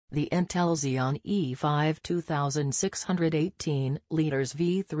The Intel Xeon E5-2618L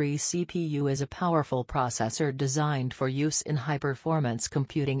V3 CPU is a powerful processor designed for use in high-performance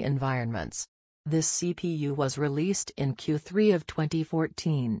computing environments. This CPU was released in Q3 of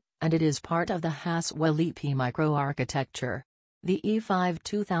 2014, and it is part of the Haswell-EP microarchitecture. The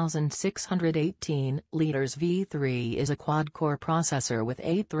E5-2618L V3 is a quad-core processor with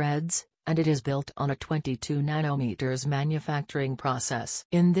 8 threads, and it is built on a 22 nanometers manufacturing process.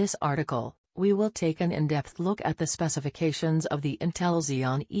 In this article, we will take an in-depth look at the specifications of the Intel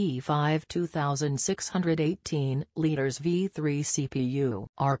Xeon E5-2618L V3 CPU.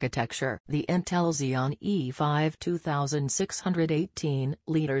 Architecture. The Intel Xeon E5-2618L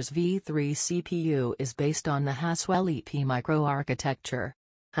V3 CPU is based on the Haswell-EP microarchitecture.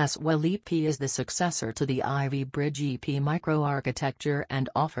 Haswell-EP is the successor to the Ivy Bridge EP microarchitecture and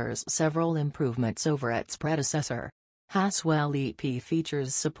offers several improvements over its predecessor. Haswell-EP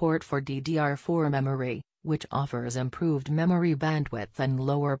features support for DDR4 memory, which offers improved memory bandwidth and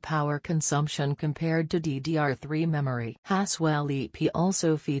lower power consumption compared to DDR3 memory. Haswell-EP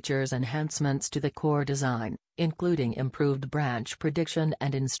also features enhancements to the core design, including improved branch prediction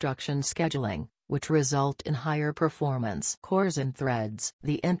and instruction scheduling, which result in higher performance cores and threads.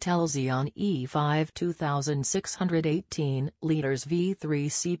 The Intel Xeon E5-2618L V3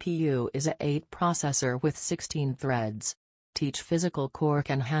 CPU is a 8 processor with 16 threads. Each physical core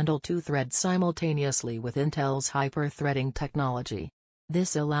can handle 2 threads simultaneously with Intel's hyper-threading technology.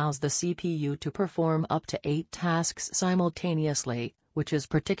 This allows the CPU to perform up to 8 tasks simultaneously, which is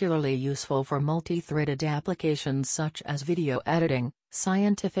particularly useful for multi-threaded applications such as video editing,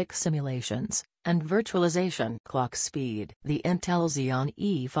 scientific simulations, and virtualization. Clock speed. The Intel Xeon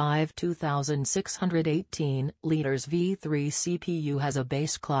E5-2618L V3 CPU has a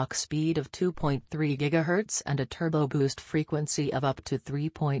base clock speed of 2.3 GHz and a turbo boost frequency of up to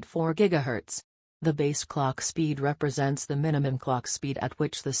 3.4 GHz. The base clock speed represents the minimum clock speed at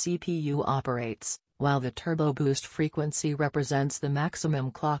which the CPU operates, while the turbo boost frequency represents the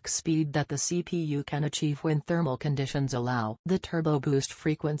maximum clock speed that the CPU can achieve when thermal conditions allow. The turbo boost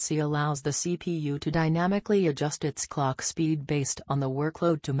frequency allows the CPU to dynamically adjust its clock speed based on the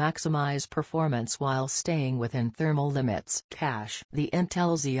workload to maximize performance while staying within thermal limits. Cache. The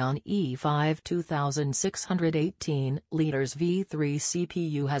Intel Xeon E5-2618L V3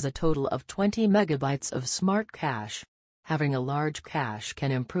 CPU has a total of 20 MB of smart cache. Having a large cache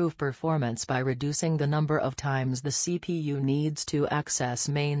can improve performance by reducing the number of times the CPU needs to access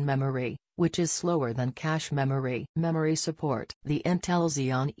main memory, which is slower than cache memory. Memory support. The Intel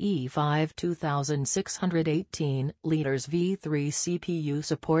Xeon E5-2618L V3 CPU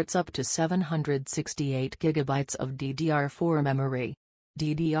supports up to 768 GB of DDR4 memory.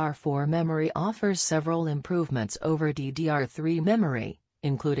 DDR4 memory offers several improvements over DDR3 memory,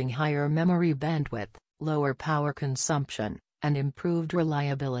 including higher memory bandwidth, lower power consumption, and improved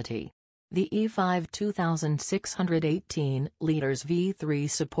reliability. The E5-2618L V3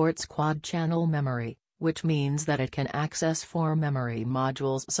 supports quad-channel memory, which means that it can access 4 memory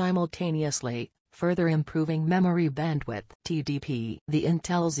modules simultaneously, further improving memory bandwidth. TDP. The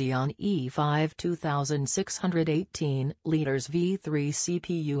Intel Xeon E5-2618L V3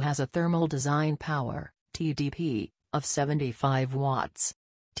 CPU has a thermal design power, TDP, of 75 watts.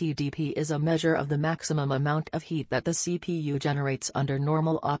 TDP is a measure of the maximum amount of heat that the CPU generates under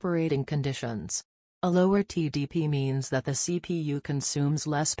normal operating conditions. A lower TDP means that the CPU consumes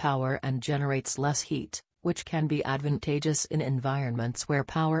less power and generates less heat, which can be advantageous in environments where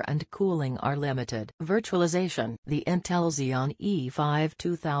power and cooling are limited. Virtualization. The Intel Xeon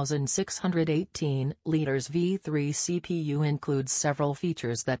E5-2618L V3 CPU includes several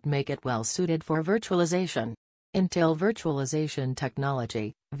features that make it well suited for virtualization. Intel Virtualization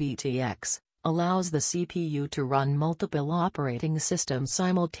Technology, VTX, allows the CPU to run multiple operating systems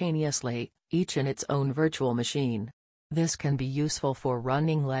simultaneously, each in its own virtual machine. This can be useful for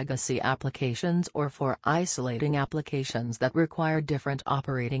running legacy applications or for isolating applications that require different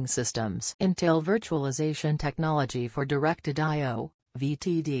operating systems. Intel Virtualization Technology for Directed I/O,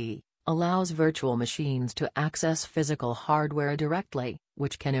 VTD, allows virtual machines to access physical hardware directly,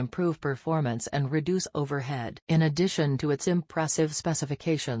 which can improve performance and reduce overhead. In addition to its impressive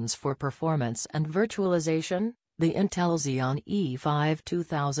specifications for performance and virtualization, the Intel Xeon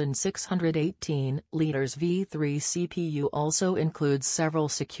E5-2618L V3 CPU also includes several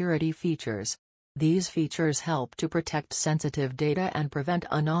security features. These features help to protect sensitive data and prevent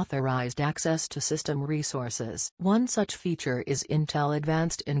unauthorized access to system resources. One such feature is Intel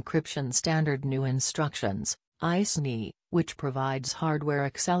Advanced Encryption Standard New Instructions, ISNI, which provides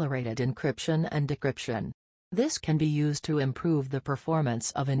hardware-accelerated encryption and decryption. This can be used to improve the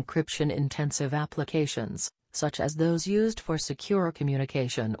performance of encryption-intensive applications, such as those used for secure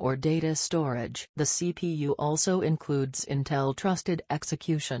communication or data storage. The CPU also includes Intel Trusted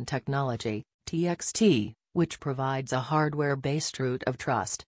Execution Technology, (TXT), which provides a hardware-based root of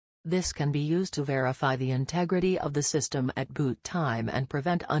trust. This can be used to verify the integrity of the system at boot time and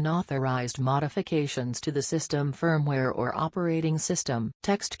prevent unauthorized modifications to the system firmware or operating system.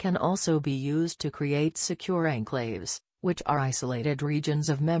 Text can also be used to create secure enclaves, which are isolated regions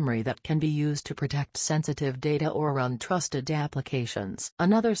of memory that can be used to protect sensitive data or run trusted applications.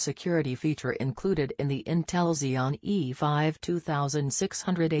 Another security feature included in the Intel Xeon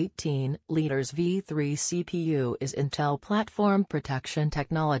E5-2618L V3 CPU is Intel Platform Protection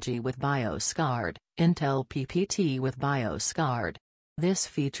Technology with BIOS Guard, Intel PPT with BIOS Guard. This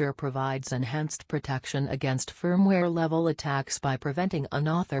feature provides enhanced protection against firmware-level attacks by preventing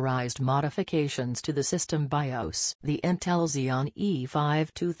unauthorized modifications to the system BIOS. The Intel Xeon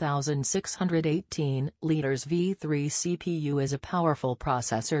E5-2618L V3 CPU is a powerful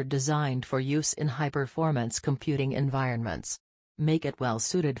processor designed for use in high-performance computing environments. Make it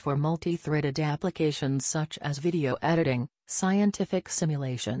well-suited for multi-threaded applications such as video editing, scientific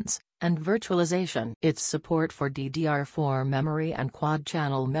simulations, and virtualization. Its support for DDR4 memory and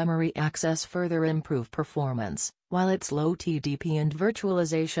quad-channel memory access further improve performance, while its low TDP and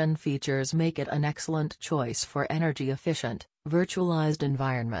virtualization features make it an excellent choice for energy-efficient, virtualized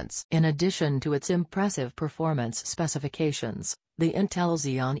environments. In addition to its impressive performance specifications, the Intel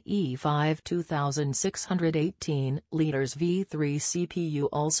Xeon E5-2618L V3 CPU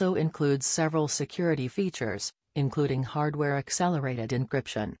also includes several security features, including hardware-accelerated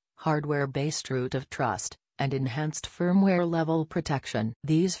encryption, hardware-based root of trust, and enhanced firmware-level protection.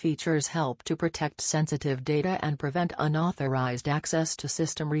 These features help to protect sensitive data and prevent unauthorized access to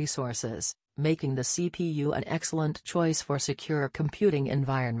system resources, making the CPU an excellent choice for secure computing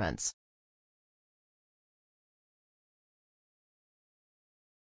environments.